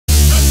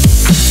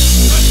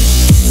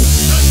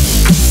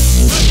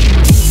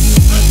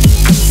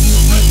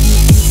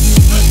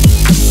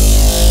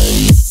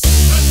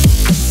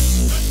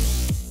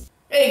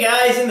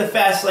guys, in the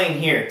fast lane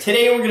here.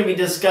 Today we're going to be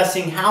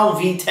discussing how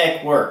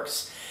Vtech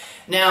works.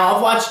 Now,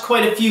 I've watched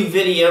quite a few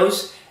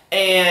videos,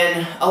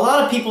 and a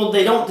lot of people,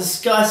 they don't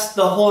discuss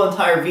the whole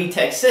entire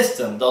Vtech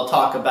system. They'll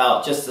talk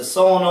about just the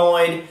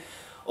solenoid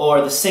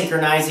or the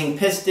synchronizing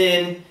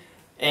piston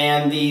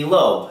and the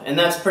lobe, and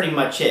that's pretty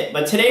much it.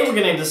 But today we're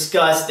going to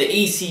discuss the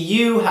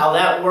ECU, how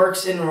that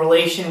works in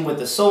relation with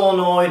the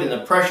solenoid and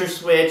the pressure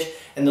switch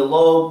and the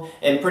lobe,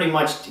 and pretty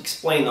much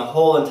explain the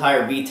whole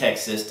entire Vtech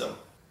system.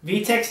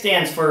 Vtech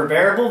stands for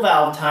Variable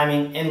Valve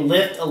Timing and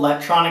Lift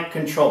Electronic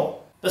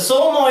Control. The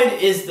solenoid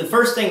is the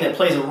first thing that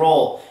plays a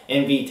role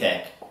in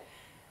Vtech.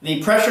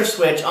 The pressure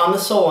switch on the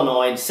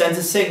solenoid sends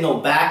a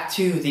signal back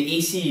to the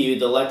ECU,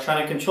 the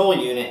electronic control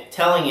unit,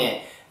 telling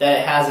it that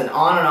it has an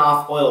on and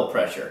off oil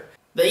pressure.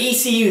 The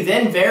ECU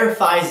then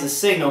verifies the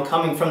signal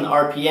coming from the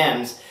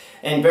RPMs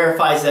and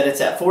verifies that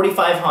it's at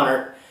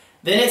 4,500.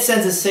 Then it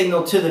sends a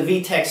signal to the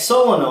Vtech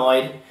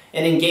solenoid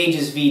and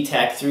engages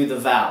Vtech through the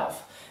valve.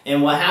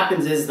 And what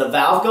happens is the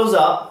valve goes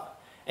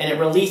up and it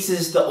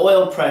releases the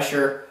oil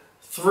pressure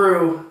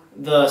through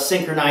the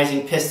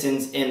synchronizing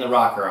pistons in the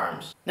rocker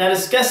arms. Now,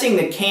 discussing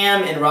the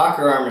cam and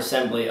rocker arm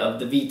assembly of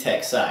the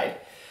Vtech side.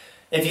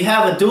 If you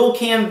have a dual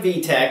cam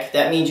Vtech,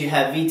 that means you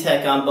have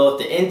Vtech on both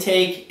the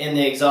intake and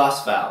the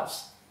exhaust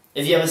valves.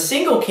 If you have a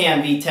single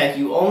cam Vtech,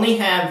 you only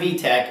have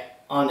Vtech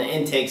on the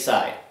intake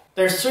side.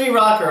 There's 3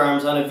 rocker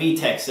arms on a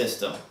Vtech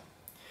system.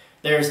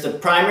 There's the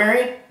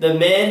primary, the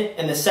mid,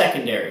 and the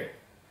secondary.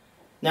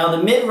 Now,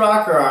 the mid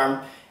rocker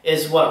arm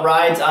is what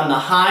rides on the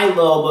high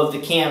lobe of the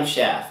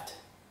camshaft.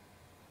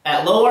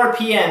 At low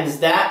RPMs,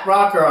 that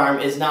rocker arm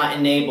is not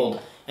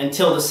enabled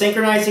until the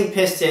synchronizing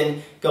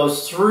piston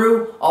goes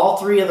through all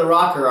 3 of the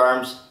rocker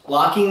arms,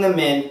 locking them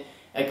in,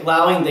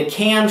 allowing the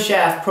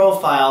camshaft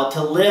profile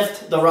to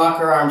lift the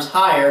rocker arms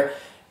higher,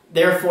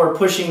 therefore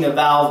pushing the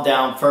valve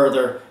down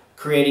further,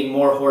 creating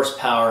more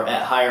horsepower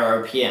at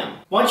higher RPM.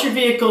 Once your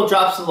vehicle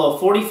drops below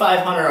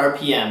 4,500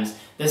 RPMs,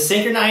 the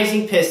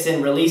synchronizing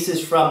piston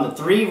releases from the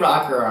 3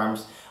 rocker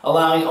arms,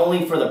 allowing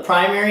only for the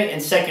primary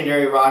and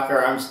secondary rocker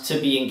arms to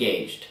be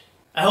engaged.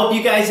 I hope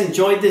you guys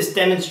enjoyed this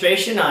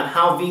demonstration on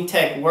how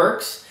Vtech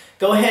works.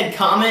 Go ahead,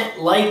 comment,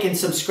 like, and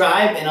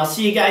subscribe, and I'll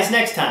see you guys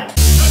next time.